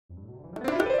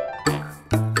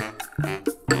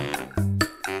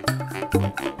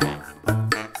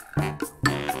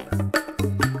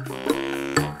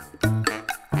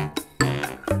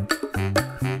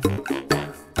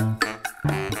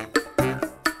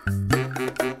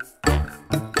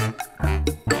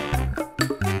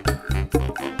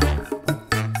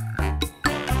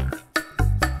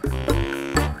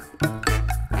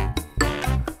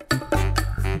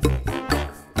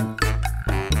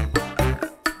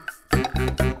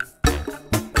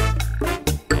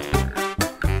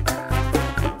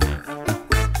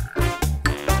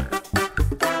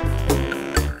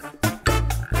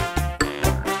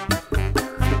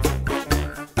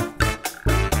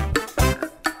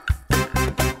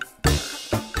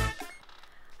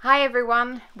Hi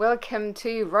everyone, welcome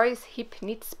to Rose Hip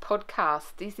Knits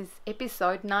podcast. This is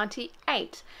episode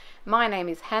 98. My name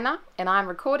is Hanna and I'm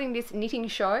recording this knitting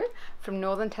show from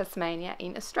northern Tasmania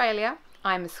in Australia.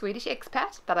 I'm a Swedish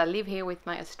expat, but I live here with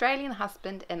my Australian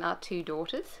husband and our two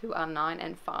daughters who are 9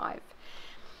 and 5.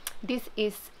 This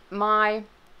is my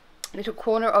little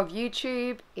corner of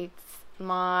YouTube. It's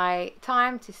my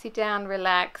time to sit down,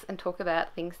 relax and talk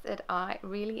about things that I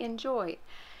really enjoy.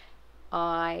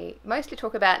 I mostly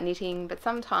talk about knitting, but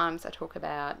sometimes I talk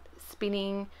about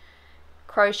spinning,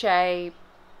 crochet,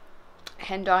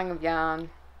 hand dyeing of yarn,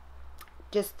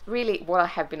 just really what I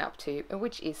have been up to,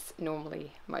 which is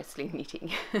normally mostly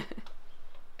knitting.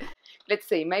 Let's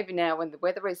see, maybe now when the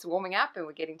weather is warming up and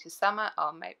we're getting to summer,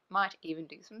 I might even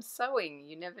do some sewing,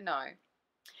 you never know.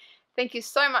 Thank you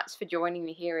so much for joining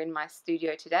me here in my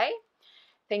studio today.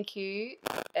 Thank you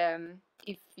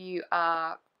if you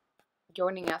are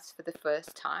joining us for the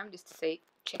first time just to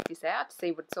check this out,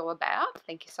 see what it's all about.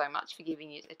 Thank you so much for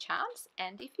giving it a chance.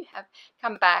 And if you have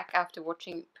come back after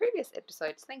watching previous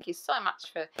episodes, thank you so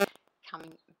much for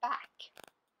coming back.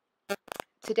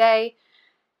 Today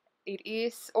it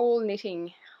is all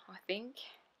knitting, I think.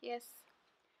 Yes,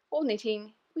 all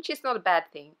knitting, which is not a bad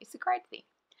thing. It's a great thing.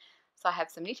 So I have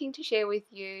some knitting to share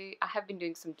with you. I have been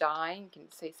doing some dyeing. You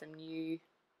can see some new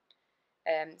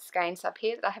skeins up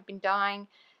here that I have been dyeing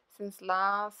since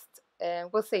last.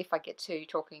 We'll see if I get to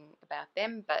talking about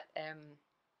them, but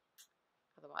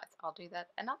otherwise I'll do that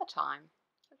another time.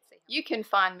 Let's see. You can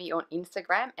find me on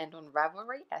Instagram and on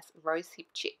Ravelry as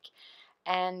RoseHipChick,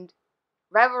 and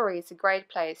Ravelry is a great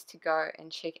place to go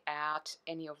and check out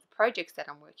any of the projects that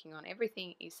I'm working on.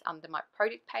 Everything is under my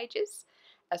project pages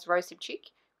as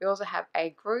RoseHipChick. We also have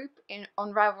a group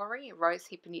on Ravelry, Rose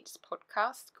Hip Knits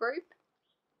podcast group,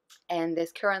 and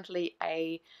there's currently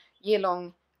a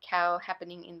year-long cow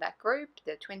happening in that group,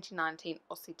 the 2019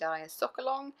 Aussie Dyer Sock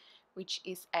Along, which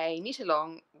is a knit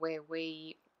along where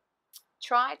we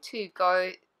try to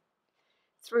go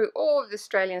through all of the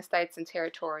Australian states and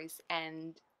territories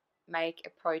and make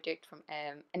a project from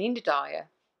an indie dyer,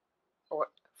 or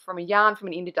from a yarn from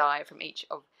an indie dyer from each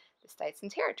of the states and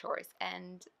territories.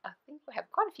 And I think we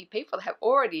have quite a few people that have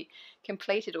already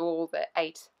completed all the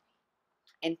 8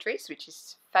 entries, which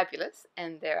is fabulous,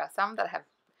 and there are some that have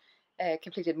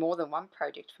completed more than one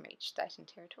project from each state and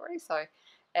territory. So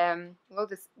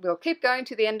we'll keep going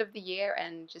to the end of the year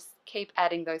and just keep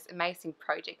adding those amazing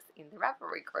projects in the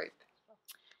Ravelry group.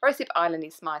 Rosehip Island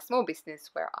is my small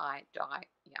business where I dye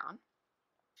yarn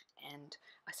and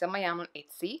I sell my yarn on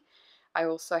Etsy. I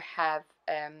also have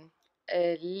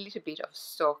a little bit of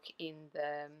stock in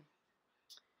the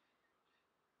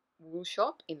wool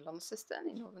shop in Launceston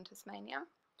in northern Tasmania,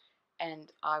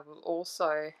 and I will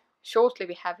also shortly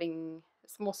be having a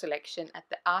small selection at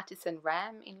the Artisan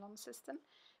Ram in Launceston,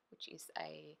 which is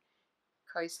a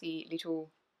cozy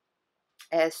little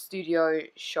studio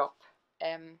shop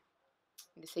in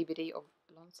the CBD of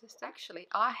Launceston. Actually,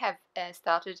 I have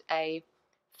started a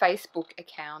Facebook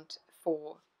account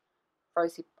for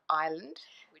Rosehip Island.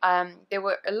 There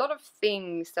were a lot of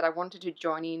things that I wanted to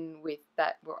join in with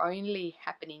that were only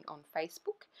happening on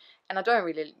Facebook, and I don't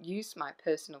really use my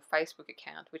personal Facebook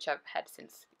account, which I've had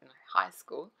since high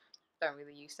school. Don't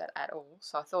really use that at all.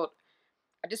 So I thought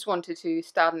I just wanted to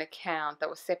start an account that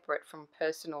was separate from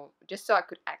personal, just so I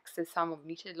could access some of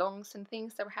knit alongs and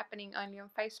things that were happening only on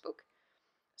Facebook.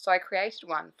 So I created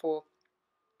one for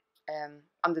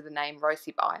under the name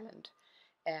Rosehip Island.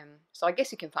 So I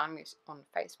guess you can find me on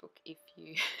Facebook if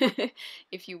you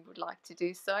if you would like to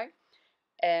do so.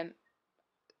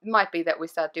 It might be that we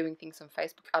start doing things on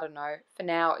Facebook. I don't know. For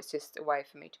now, it's just a way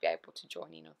for me to be able to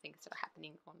join in on things that are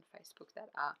happening on Facebook that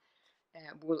are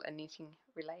wool and knitting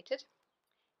related.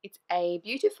 It's a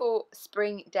beautiful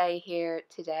spring day here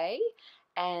today,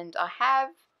 and I have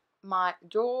my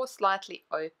door slightly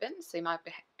open, so you might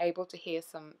be able to hear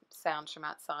some sounds from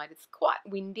outside. It's quite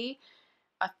windy.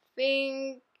 I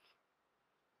think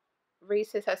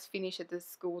recess has finished at the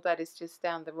school that is just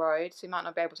down the road, so you might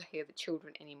not be able to hear the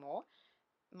children anymore.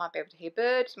 You might be able to hear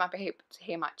birds, you might be able to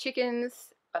hear my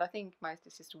chickens, but I think most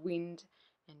is just wind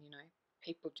and,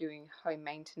 people doing home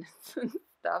maintenance and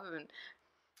stuff and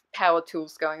power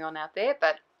tools going on out there.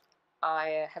 But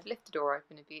I have left the door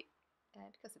open a bit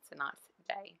because it's a nice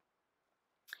day.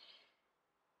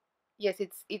 Yes,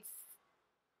 it's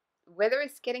weather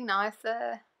is getting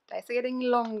nicer, days are getting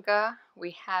longer.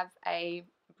 We have a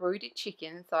brooded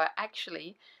chicken, so I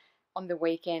actually on the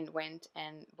weekend went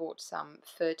and bought some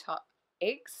fertile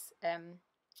eggs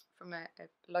from a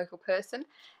local person,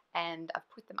 and I've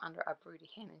put them under a broody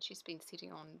hen, and she's been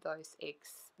sitting on those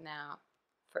eggs now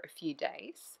for a few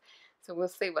days. So we'll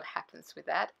see what happens with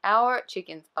that. Our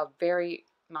chickens are very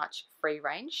much free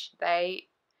range. They,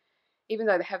 even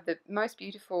though they have the most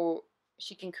beautiful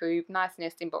chicken coop, nice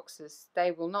nesting boxes,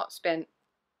 they will not spend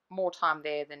more time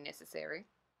there than necessary.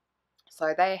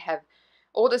 So they have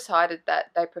all decided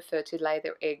that they prefer to lay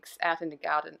their eggs out in the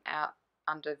garden, out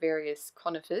under various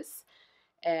conifers.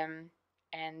 Um,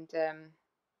 and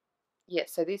yeah,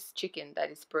 so this chicken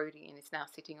that is brooding and is now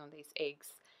sitting on these eggs,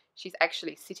 she's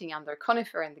actually sitting under a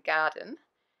conifer in the garden,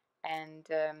 and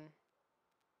I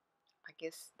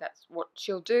guess that's what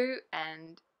she'll do.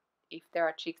 And if there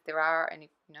are chicks, there are, and if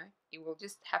it will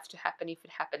just have to happen if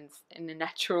it happens in a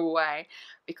natural way,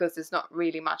 because there's not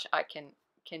really much I can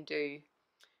do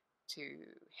to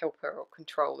help her or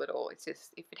control it all. It's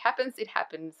just, if it happens, it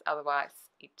happens. Otherwise,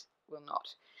 it will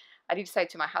not. I did say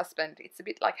to my husband, it's a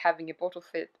bit like having a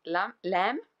bottle-fed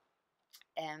lamb,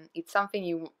 and it's something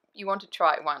you want to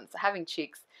try it once. Having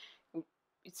chicks,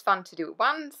 it's fun to do it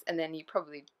once, and then you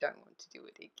probably don't want to do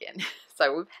it again.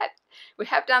 So we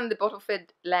have done the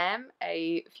bottle-fed lamb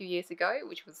a few years ago,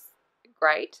 which was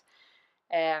great.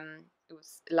 It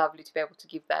was lovely to be able to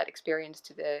give that experience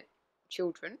to the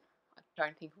children. I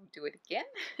don't think we'll do it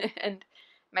again, and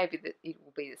maybe that it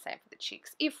will be the same for the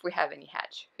chicks if we have any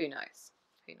hatch. Who knows?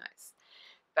 Who knows?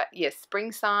 But yes,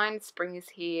 spring signs. Spring is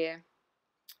here,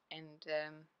 and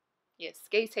yes,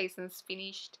 ski season's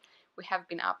finished. We have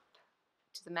been up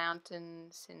to the mountain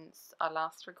since I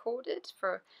last recorded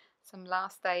for some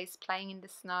last days playing in the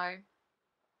snow.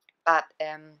 But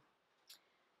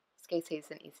ski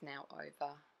season is now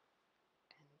over,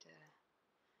 and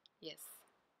yes,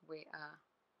 we are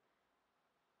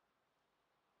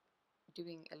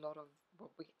doing a lot of,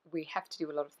 well, we have to do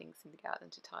a lot of things in the garden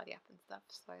to tidy up and stuff,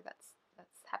 so that's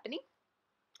happening.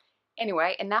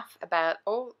 Anyway, enough about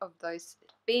all of those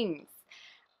things.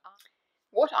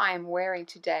 What I am wearing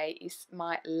today is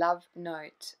my Love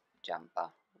Note jumper,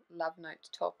 Love Note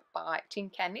top by Tin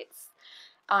Can Knits.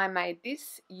 I made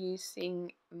this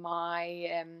using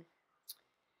my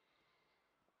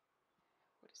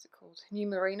what is it called? New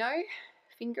Merino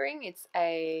fingering. It's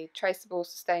a traceable,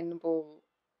 sustainable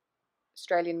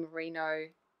Australian merino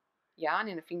yarn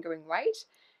in a fingering weight,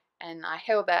 and I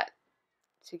held that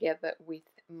together with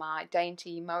my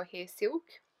dainty mohair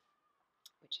silk,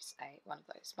 which is one of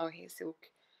those mohair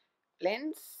silk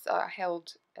blends. So I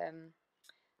held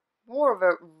more of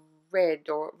a red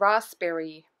or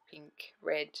raspberry pink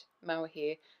red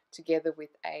mohair together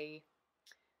with a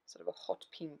sort of a hot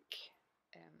pink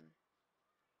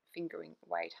fingering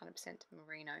weight, 100%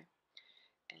 merino,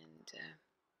 and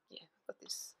yeah, got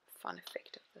this fun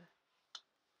effect of the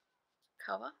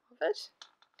colour of it,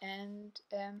 and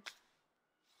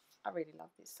I really love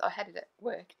this. I had it at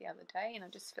work the other day, and I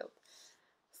just felt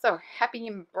so happy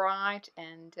and bright,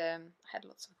 and I had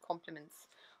lots of compliments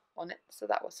on it, so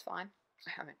that was fine.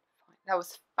 I mean, fine. That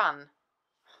was fun.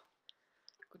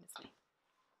 Goodness me.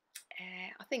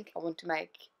 I think I want to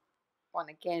make one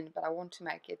again, but I want to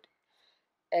make it.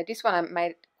 This one I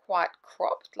made it quite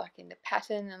cropped, like in the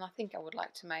pattern, and I think I would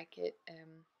like to make it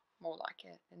more like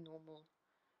a normal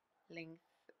length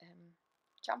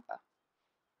jumper,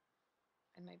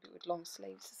 and maybe with long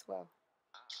sleeves as well.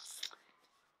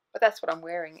 But that's what I'm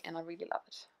wearing, and I really love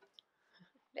it.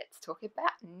 Let's talk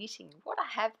about knitting. What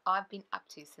I've been up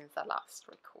to since I last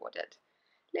recorded.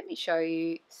 Let me show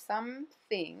you some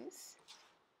things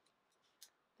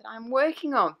that I'm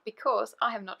working on, because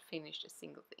I have not finished a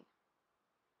single thing.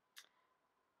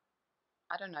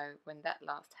 I don't know when that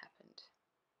last happened.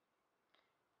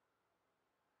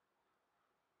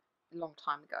 A long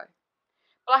time ago.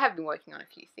 But I have been working on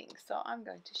a few things, so I'm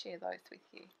going to share those with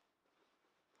you.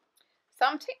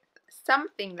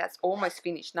 Something that's almost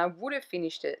finished, and I would have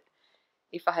finished it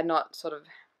if I had not sort of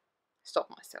stopped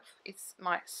myself. It's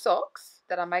my socks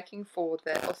that I'm making for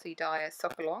the Aussie Dyer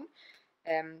Sock Along.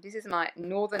 This is my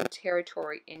Northern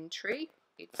Territory entry.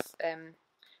 It's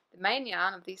the main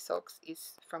yarn of these socks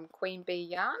is from Queen Bee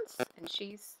Yarns, and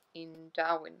she's in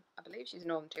Darwin, I believe. She's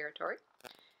Northern Territory.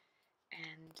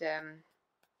 And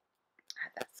I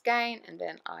had that skein, and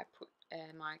then I put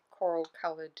my coral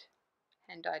coloured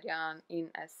hand-dyed yarn in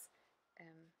as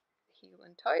heel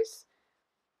and toes.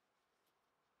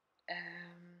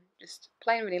 Just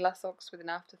plain vanilla socks with an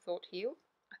afterthought heel.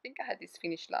 I think I had this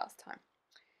finished last time,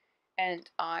 and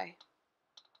I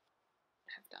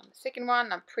have done the second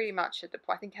one. I'm pretty much at the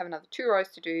point. I think I have another 2 rows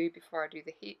to do before I do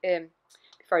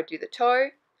the toe,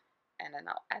 and then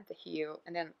I'll add the heel,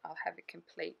 and then I'll have a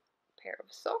complete pair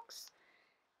of socks.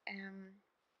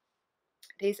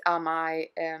 These are my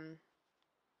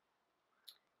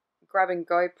grab and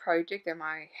go project. They're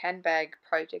my handbag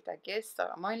project, I guess. So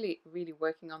I'm only really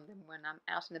working on them when I'm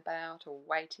out and about or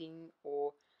waiting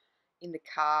or in the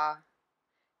car.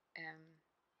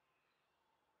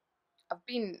 I've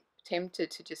been tempted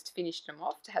to just finish them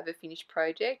off to have a finished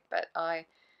project, but I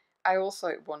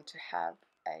also want to have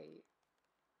a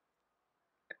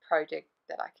project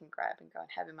that I can grab and go and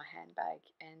have in my handbag.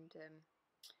 And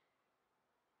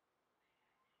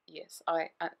yes, I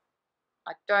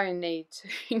don't need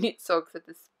to knit socks at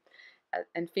this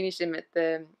and finish them at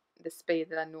the speed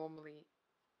that I normally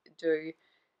do.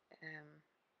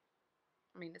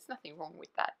 I mean, there's nothing wrong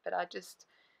with that, but I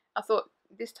thought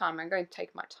this time I'm going to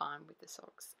take my time with the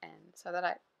socks, and so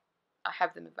that I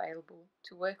have them available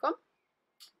to work on.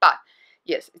 But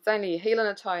yes, it's only a heel and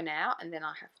a toe now, and then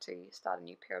I have to start a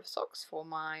new pair of socks for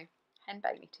my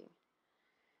handbag knitting.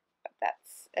 But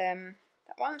that's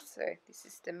that one. So this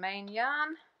is the main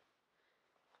yarn.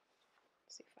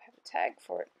 Let's see if I have a tag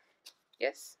for it.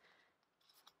 Yes.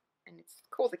 And it's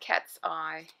called the Cat's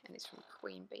Eye, and it's from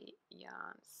Queen Bee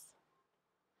Yarns.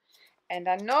 And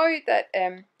I know that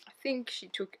I think she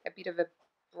took a bit of a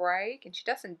break, and she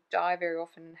doesn't dye very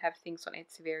often and have things on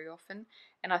Etsy very often.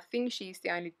 And I think she's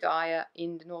the only dyer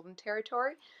in the Northern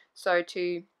Territory. So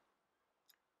to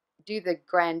do the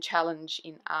grand challenge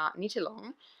in Knit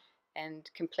Along and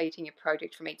completing a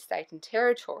project from each state and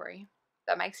territory,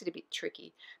 that makes it a bit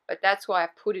tricky. But that's why I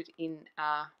put it in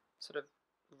sort of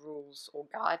rules or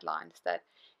guidelines that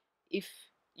if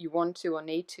you want to or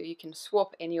need to, you can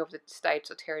swap any of the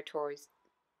states or territories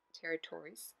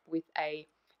with a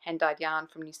hand-dyed yarn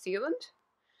from New Zealand.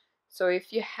 So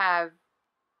if you have,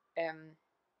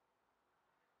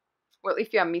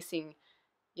 if you are missing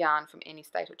yarn from any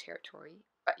state or territory,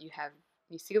 but you have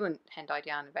New Zealand hand-dyed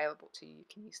yarn available to you, you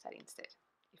can use that instead,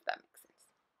 if that makes sense.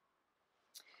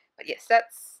 But yes,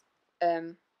 that's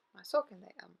my sock, and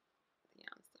they the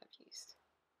yarns that I've used.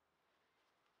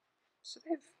 So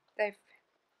they've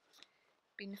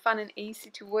been fun and easy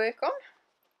to work on.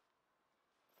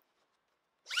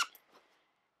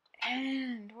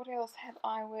 And what else have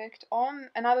I worked on?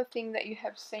 Another thing that you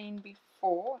have seen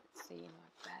before. Let's see in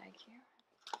my bag here.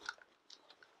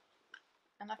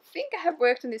 And I think I have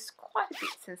worked on this quite a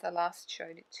bit since I last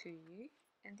showed it to you.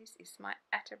 And this is my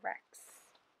Ataraxia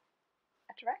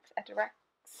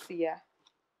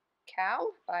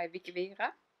cowl by Vicky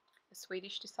Vera, a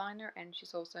Swedish designer, and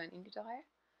she's also an indie dyer.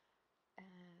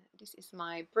 This is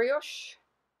my brioche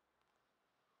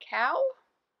cowl.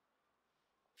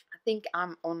 I think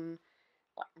I'm on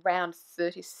like round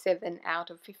 37 out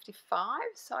of 55,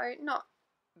 so not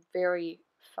very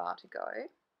far to go.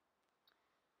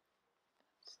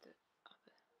 That's the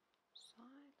other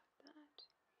side like that.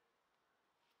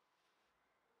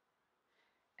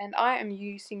 And I am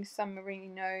using some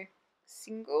merino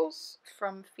singles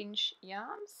from Finch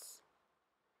Yarns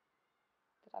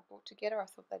that I bought together. I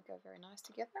thought they'd go very nice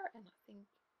together, and I think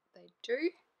they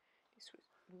do. This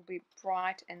will be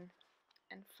bright and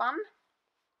fun.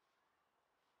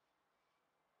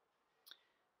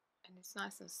 And it's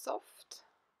nice and soft.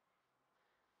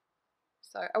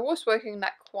 So I was working on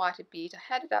that quite a bit. I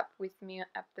had it up with me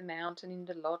up the mountain in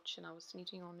the lodge, and I was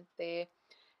knitting on it there.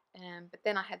 But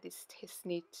then I had this test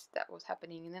knit that was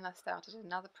happening, and then I started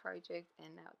another project,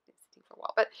 and now it's been sitting for a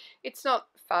while. But it's not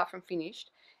far from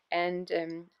finished, and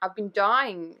I've been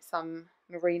dyeing some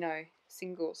merino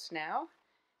singles now.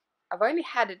 I've only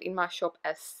had it in my shop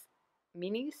as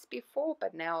minis before,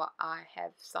 but now I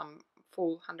have some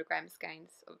full 100-gram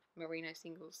skeins of merino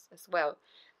singles as well,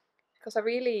 because I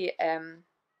really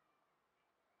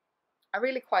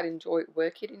quite enjoy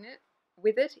working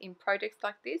with it in projects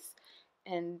like this.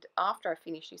 And after I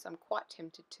finish this, I'm quite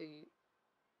tempted to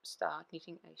start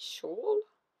knitting a shawl. I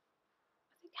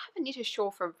think I haven't knit a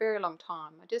shawl for a very long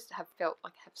time. I just have felt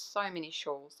like I have so many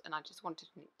shawls, and I just wanted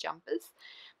to knit jumpers.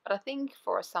 But I think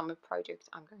for a summer project,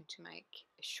 I'm going to make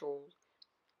a shawl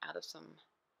out of some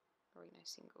merino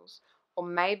singles. Or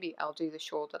maybe I'll do the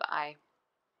shawl that I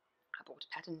bought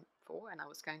a pattern for, and I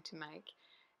was going to make.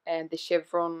 And the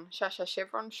chevron, Shasha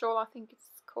chevron shawl, I think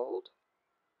it's called,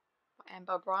 by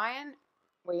Amber Bryan,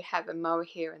 where you have a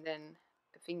mohair and then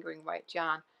a fingering weight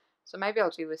yarn. So maybe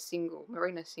I'll do a single,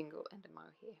 merino single, and a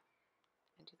mohair,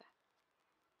 and do that.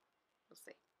 We'll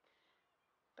see.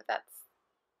 But that's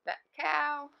that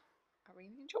cow. I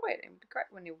really enjoy it. It would be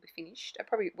great when it will be finished. I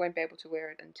probably won't be able to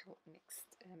wear it until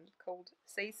next cold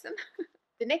season.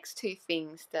 The next two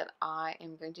things that I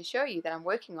am going to show you that I'm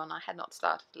working on, I had not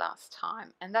started last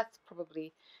time, and that's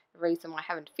probably the reason why I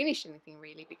haven't finished anything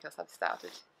really, because I've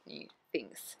started new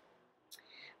things.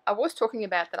 I was talking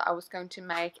about that I was going to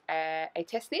make a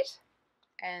test knit,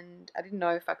 and I didn't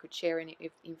know if I could share any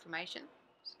information.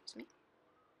 Excuse me.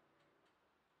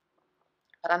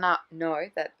 But I now know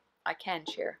that I can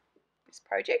share this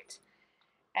project,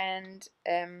 and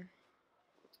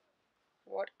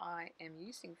what I am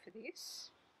using for this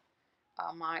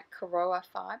are my Koroa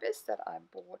fibres that I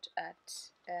bought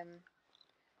at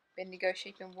Bendigo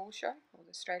Sheep and Wool Show, or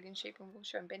the Australian Sheep and Wool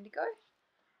Show in Bendigo.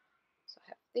 So I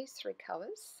have these three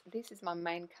colours. This is my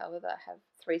main colour that I have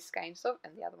 3 skeins of,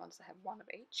 and the other ones I have 1 of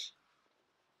each.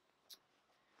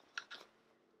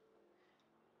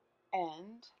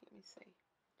 And let me see.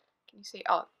 Can you see?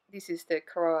 Oh, this is the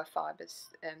Koroa fibres.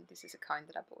 This is a cone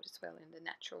that I bought as well in the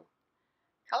natural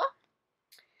colour.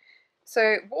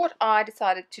 So what I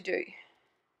decided to do,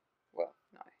 well,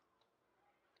 no.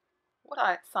 What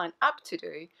I signed up to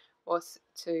do was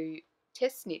to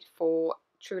test knit for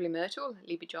Truly Myrtle,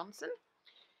 Libby Johnson.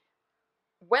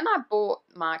 When I bought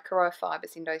my Koroa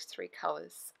fibres in those 3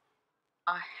 colours,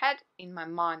 I had in my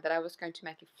mind that I was going to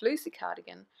make a fleecy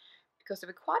cardigan, because there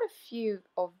were quite a few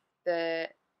of the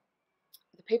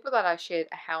people that I shared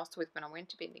a house with when I went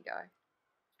to Bendigo.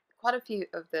 Quite a few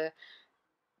of the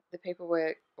people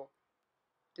were, or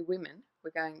the women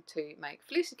were going to make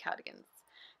fleecy cardigans,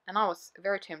 and I was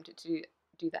very tempted to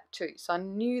do that too. So I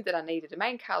knew that I needed a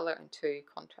main colour and 2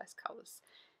 contrast colours.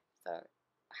 So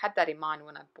I had that in mind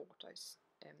when I bought those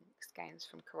skeins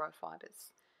from Koroa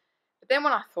Fibres. But then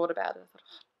when I thought about it, I thought,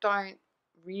 oh, I don't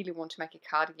really want to make a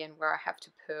cardigan where I have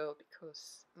to purl,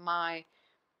 because my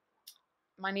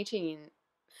knitting in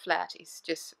flat is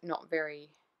just not very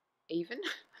even.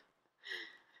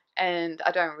 And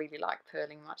I don't really like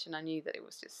purling much, and I knew that it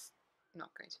was just not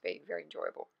going to be very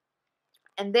enjoyable.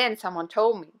 And then someone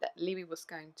told me that Libby was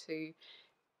going to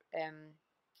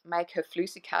make her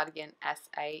fleecy cardigan as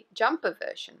a jumper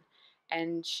version,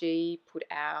 and she put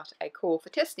out a call for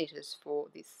test knitters for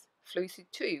this fleecy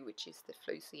 2, which is the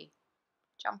fleecy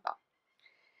jumper.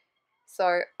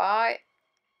 So I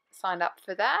signed up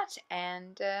for that,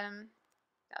 and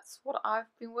that's what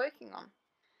I've been working on.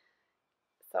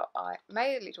 So I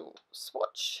made a little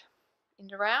swatch in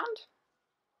the round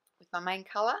with my main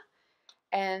colour,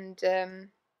 and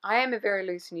I am a very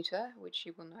loose knitter, which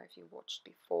you will know if you watched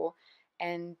before,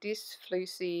 and this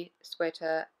fleecy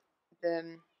sweater,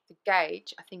 the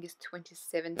gauge I think is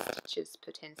 27 stitches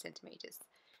per 10 centimeters,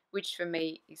 which for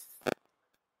me is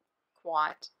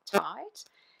quite tight.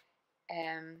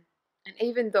 And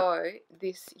even though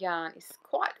this yarn is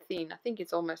quite thin, I think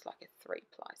it's almost like a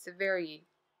 3-ply. It's a very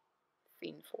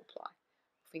thin 4-ply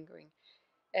fingering.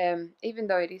 Even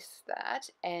though it is that,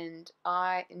 and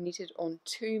I knitted on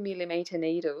 2mm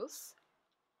needles,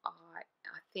 I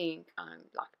think I'm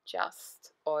like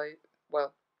just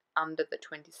under the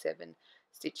 27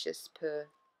 stitches per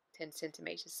 10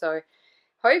 centimeters. So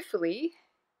hopefully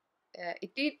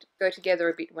it did go together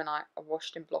a bit when I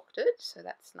washed and blocked it, so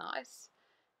that's nice.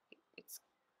 It's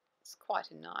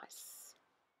quite a nice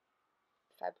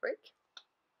fabric.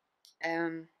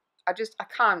 I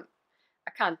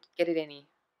can't get it any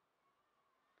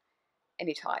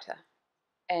tighter,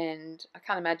 and I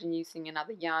can't imagine using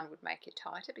another yarn would make it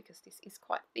tighter, because this is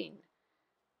quite thin.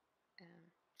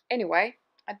 Anyway,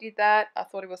 I did that. I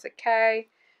thought it was okay.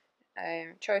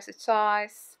 Chose a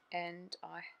size, and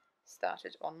I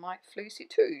started on my fleecy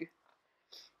 2.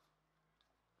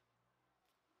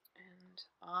 And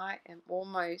I am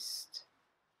almost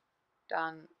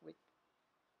done with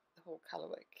the whole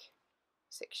colourwork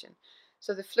section.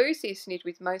 So the fleecy is knit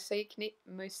with mosaic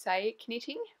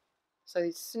knitting. So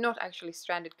it's not actually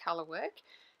stranded colourwork.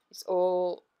 It's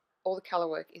all the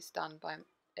colourwork is done by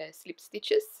slip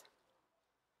stitches.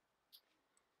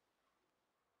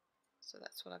 So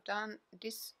that's what I've done.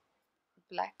 This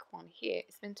black one here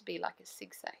is meant to be like a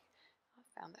zigzag.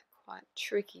 I found that quite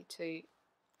tricky to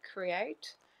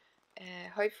create.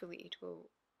 Hopefully it will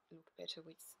look better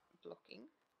with blocking.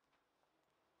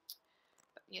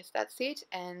 But yes, that's it.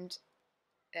 And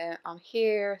I'm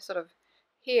here, sort of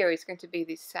here is going to be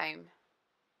the same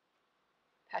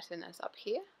pattern as up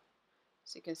here.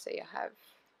 So you can see I have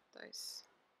those,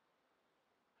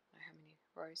 I don't know how many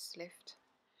rows left,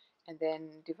 and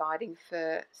then dividing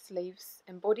for sleeves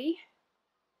and body.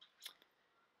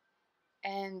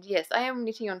 And yes, I am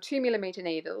knitting on 2mm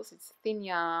needles. It's thin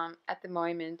yarn. At the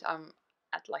moment I'm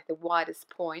at like the widest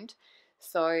point,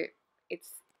 so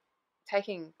it's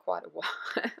taking quite a while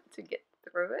to get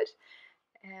through it.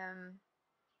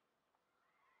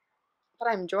 But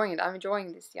I'm enjoying it. I'm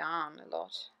enjoying this yarn a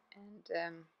lot, and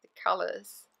the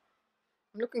colours.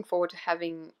 I'm looking forward to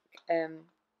having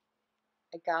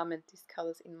a garment these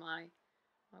colours in my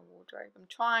wardrobe. I'm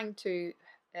trying to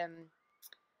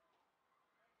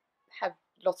have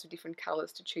lots of different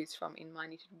colours to choose from in my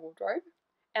knitted wardrobe.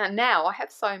 And now I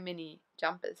have so many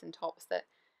jumpers and tops that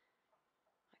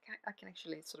I can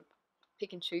actually sort of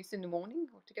pick and choose in the morning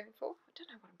what to go for. I don't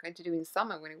know what I'm going to do in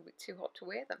summer when it will be too hot to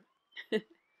wear them.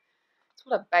 It's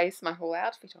what I base my whole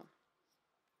outfit on.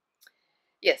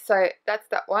 Yeah, so that's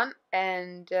that one.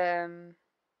 And what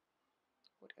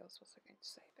else was I going to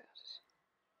say about it?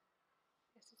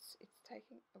 Yes, it's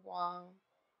taking a while.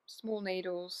 Small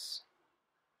needles.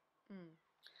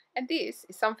 And this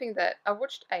is something that I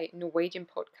watched a Norwegian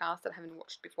podcast that I haven't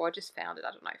watched before. I just found it.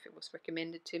 I don't know if it was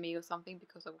recommended to me or something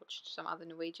because I watched some other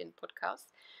Norwegian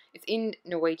podcasts. It's in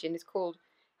Norwegian. It's called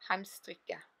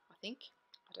Heimstrikke, I think.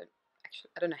 I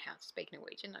don't know how to speak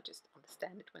Norwegian. I just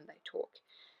understand it when they talk.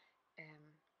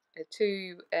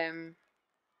 Two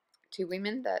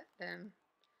women that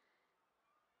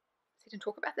sit and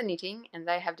talk about the knitting, and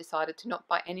they have decided to not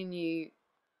buy any new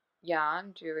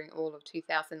yarn during all of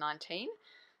 2019.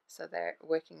 So they're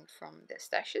working from their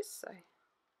stashes. So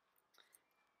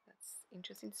that's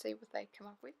interesting to see what they come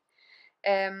up with.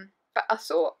 But I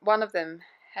saw one of them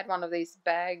had one of these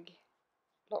bag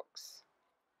locks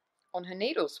on her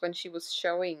needles when she was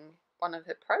showing one of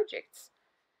her projects.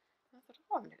 I thought,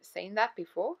 oh, I've never seen that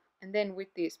before. And then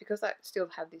with this, because I still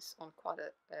have this on quite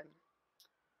a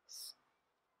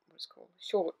what's called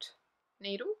short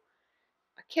needle,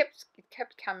 it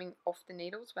kept coming off the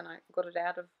needles when I got it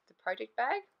out of the project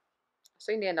bag.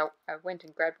 So in the end, I went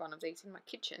and grabbed one of these in my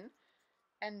kitchen,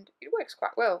 and it works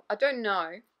quite well. I don't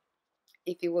know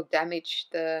if it will damage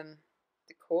the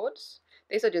cords.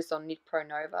 These are just on Knit Pro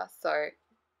Nova, so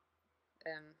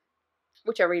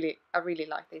which I really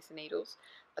like these needles,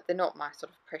 but they're not my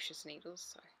sort of precious needles.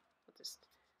 So I'll just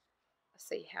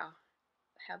see how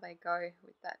they go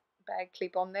with that bag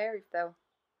clip on there, if they'll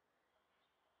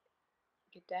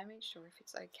get damaged or if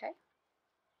it's okay.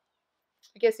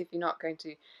 I guess if you're not going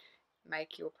to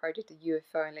make your project a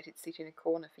UFO and let it sit in a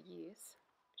corner for years,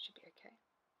 it should be okay.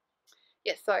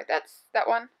 Yes, so that's that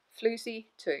one, Floozy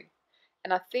 2.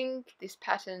 And I think this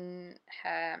pattern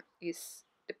is,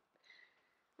 the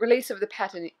release of the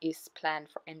pattern is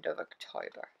planned for end of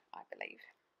October, I believe.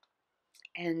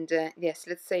 And yes,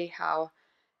 let's see how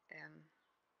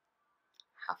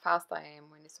fast I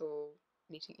am when it's all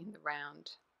knitting in the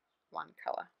round one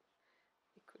colour.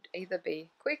 It could either be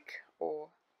quick or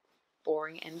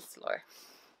boring and slow.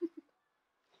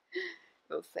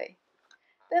 We'll see.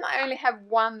 Then I only have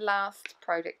one last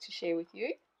project to share with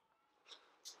you,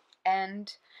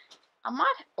 and I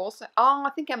might also, I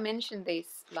think I mentioned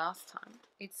this last time.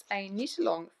 It's a knit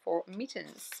along for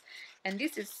mittens, and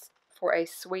this is for a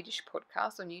Swedish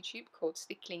podcast on YouTube called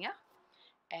Sticklinga,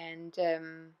 and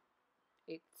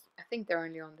I think they're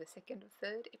only on the second or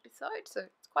third episode, so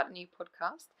it's quite a new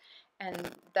podcast,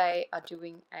 and they are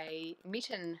doing a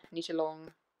mitten knit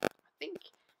along, I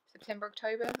think September,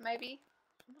 October, maybe.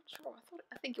 I'm not sure.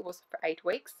 I think it was for 8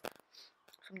 weeks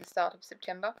from the start of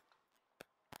September,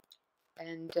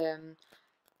 and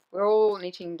we're all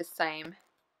knitting the same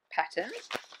pattern,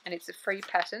 and it's a free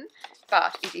pattern,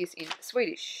 but it is in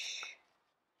Swedish,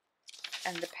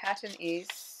 and the pattern is,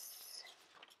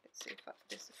 let's see if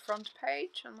there's the front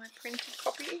page on my printed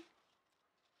copy.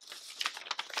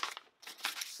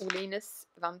 Olines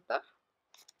vantar,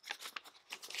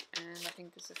 and I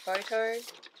think there's a photo.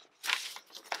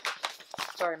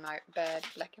 Sorry, my bad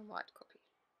black and white copy.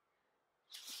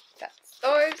 That's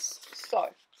those.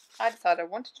 So I decided I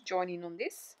wanted to join in on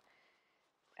this.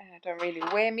 I don't really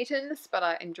wear mittens, but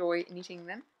I enjoy knitting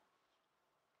them.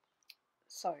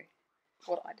 So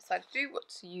what I decided to do was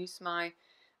to use my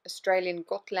Australian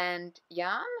Gotland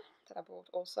yarn that I bought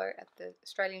also at the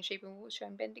Australian Sheep and Wool Show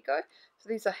in Bendigo. So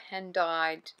these are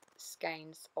hand-dyed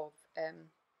skeins of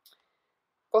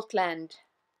Gotland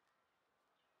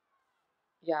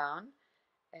yarn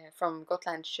from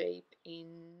Gotland Sheep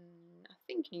in, I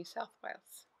think, New South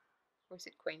Wales, or is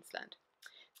it Queensland?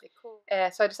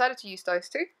 So I decided to use those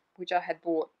two, which I had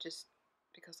bought just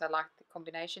because I liked the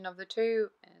combination of the two,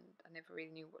 and I never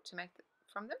really knew what to make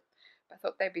from them. But I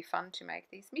thought they'd be fun to make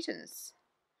these mittens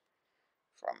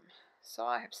from. So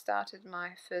I have started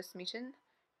my first mitten.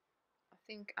 I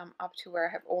think I'm up to where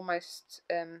I have almost,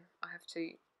 I have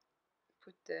to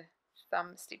put the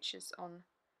thumb stitches on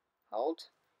hold.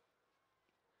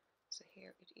 So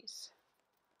here it is.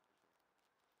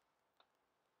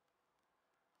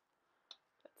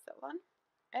 That's that one.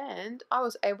 And I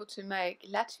was able to make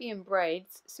Latvian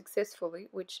braids successfully,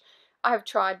 which I have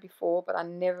tried before, but I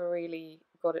never really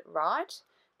got it right.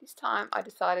 This time I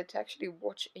decided to actually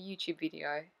watch a YouTube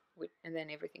video, and then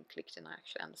everything clicked and I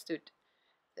actually understood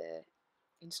the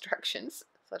instructions.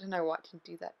 So I don't know why I didn't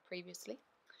do that previously.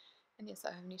 And yes,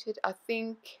 I have knitted. I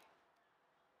think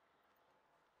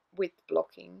with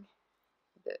blocking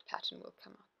the pattern will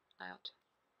come out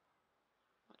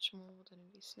much more than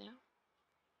it is now.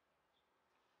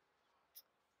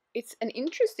 It's an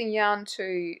interesting yarn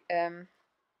to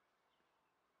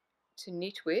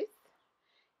knit with.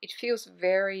 It feels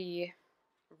very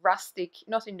rustic,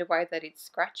 not in the way that it's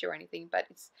scratchy or anything, but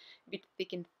it's a bit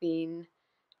thick and thin,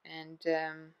 and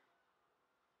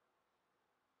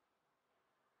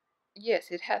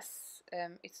yes, it has.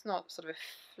 It's not sort of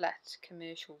a flat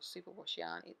commercial superwash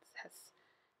yarn. It has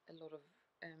a lot of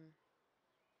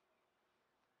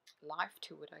life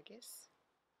to it, I guess.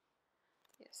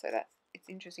 Yeah, so it's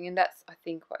interesting, and that's, I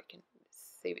think, what you can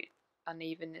see with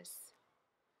unevenness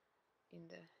in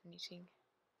the knitting,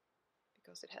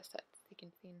 because it has that thick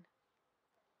and thin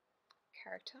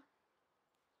character.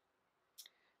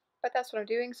 But that's what I'm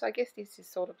doing. So I guess this is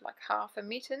sort of like half a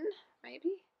mitten,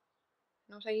 maybe,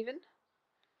 not even.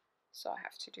 So I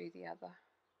have to do the other.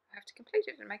 I have to complete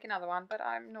it and make another one, but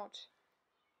I'm not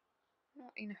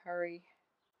in a hurry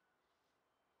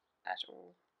at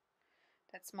all.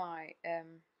 That's my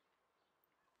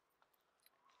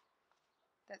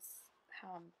that's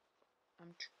how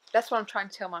that's what I'm trying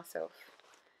to tell myself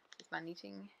with my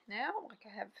knitting now. Like I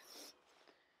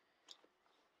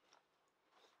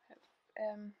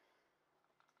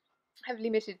have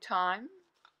limited time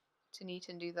to knit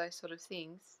and do those sort of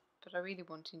things, but I really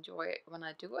want to enjoy it when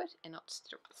I do it and not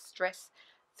stress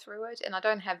through it. And I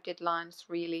don't have deadlines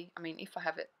really. I mean, if I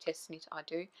have a test knit, I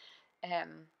do,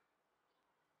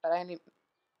 but I only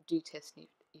do test knit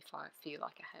if I feel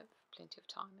like I have plenty of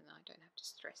time and I don't have to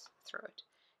stress through it,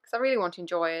 because I really want to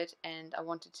enjoy it, and I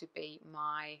want it to be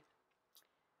my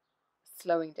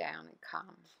slowing down and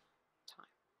calm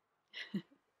time.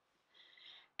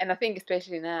 And I think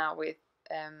especially now with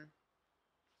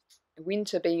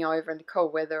winter being over and the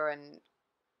cold weather, and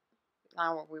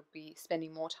now we'll be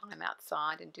spending more time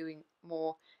outside and doing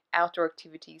more outdoor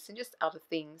activities and just other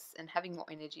things, and having more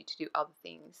energy to do other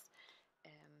things.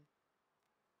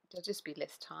 There'll just be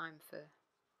less time for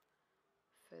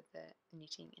the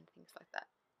knitting and things like that.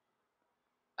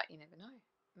 But you never know.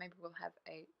 Maybe we'll have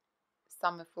a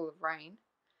summer full of rain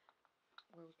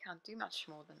where we can't do much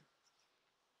more than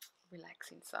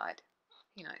relax inside.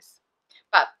 Who knows?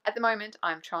 But at the moment,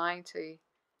 I'm trying to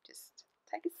just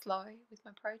take it slow with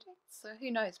my projects. So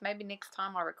who knows? Maybe next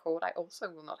time I record, I also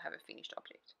will not have a finished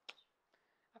object.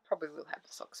 I probably will have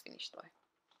the socks finished though.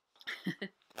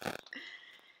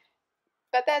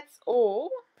 But that's all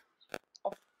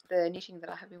of the knitting that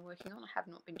I have been working on. I have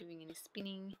not been doing any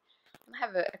spinning, and I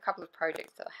have a couple of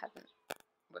projects that I haven't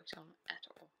worked on at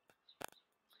all.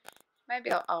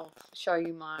 Maybe I'll show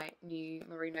you my new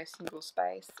merino single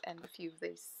space and a few of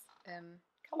these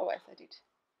colorways I did.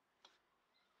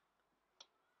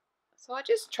 So I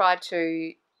just tried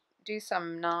to do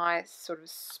some nice sort of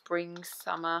spring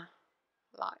summer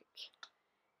like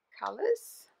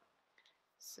colours.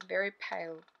 It's a very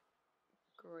pale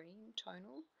green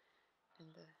tonal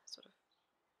and the sort of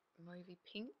mauvey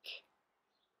pink.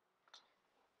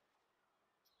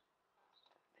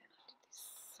 Then I did this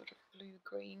sort of blue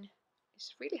green.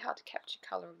 It's really hard to capture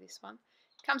colour of this one.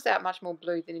 It comes out much more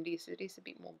blue than it is. It is a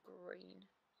bit more green.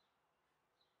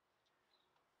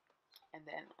 And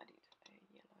then I did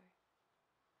a yellow,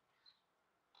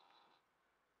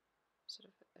 sort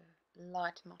of a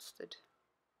light mustard.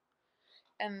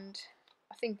 And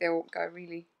I think they'll go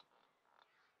really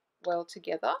well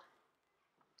together.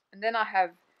 And then I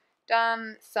have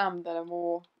done some that are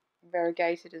more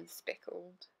variegated and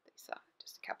speckled. These are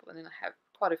just a couple, and then I have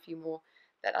quite a few more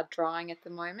that are drying at the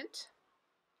moment.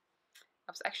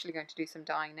 I was actually going to do some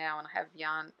dyeing now, and I have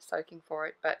yarn soaking for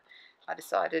it, but I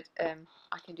decided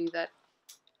I can do that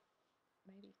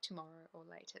maybe tomorrow or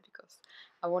later, because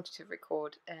I wanted to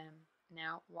record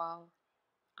now while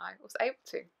I was able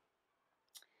to.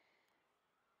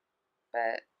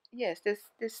 But yes,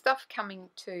 there's stuff coming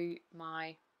to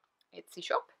my Etsy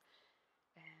shop.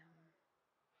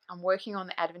 I'm working on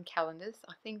the advent calendars.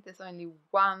 I think there's only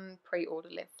one pre-order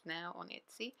left now on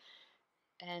Etsy,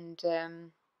 and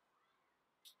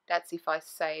that's if I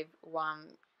save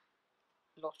one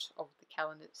lot of the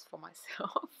calendars for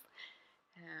myself.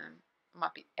 I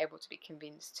might be able to be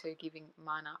convinced to giving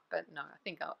mine up, but no, I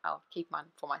think I'll keep mine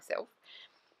for myself.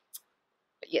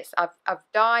 But yes, I've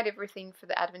dyed everything for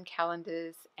the advent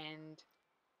calendars, and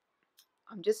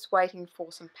I'm just waiting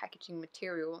for some packaging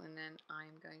material, and then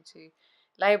I'm going to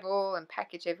label and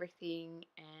package everything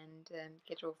and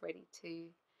get it all ready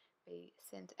to be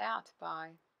sent out by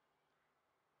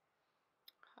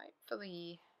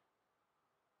hopefully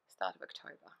start of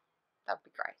October. That would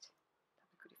be great. That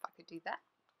would be good if I could do that.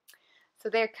 So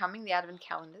they're coming, the advent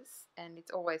calendars, and it's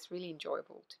always really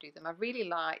enjoyable to do them. I really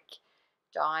like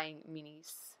dyeing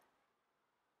minis.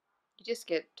 You just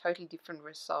get totally different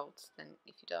results than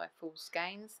if you dye full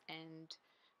skeins, and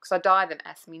because I dye them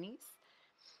as minis,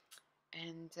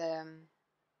 and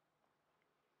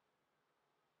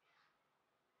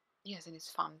yes, and it's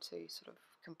fun to sort of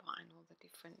combine all the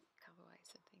different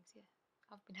colorways and things. Yeah,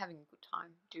 I've been having a good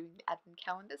time doing the advent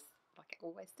calendars like I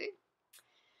always do.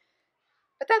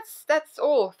 But that's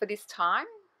all for this time.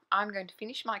 I'm going to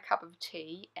finish my cup of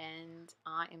tea, and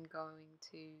I am going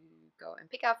to go and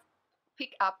pick up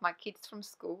my kids from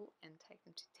school and take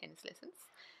them to tennis lessons.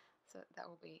 So that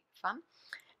will be fun.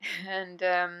 And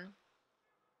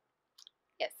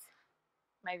yes,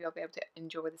 maybe I'll be able to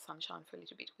enjoy the sunshine for a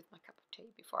little bit with my cup of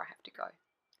tea before I have to go.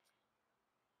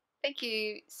 Thank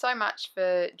you so much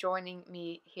for joining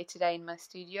me here today in my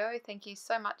studio. Thank you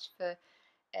so much for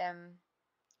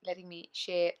letting me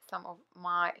share some of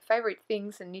my favorite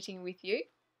things and knitting with you.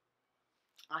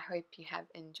 I hope you have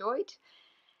enjoyed.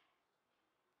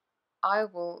 I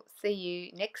will see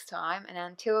you next time, and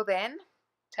until then,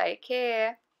 take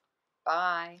care.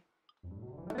 Bye.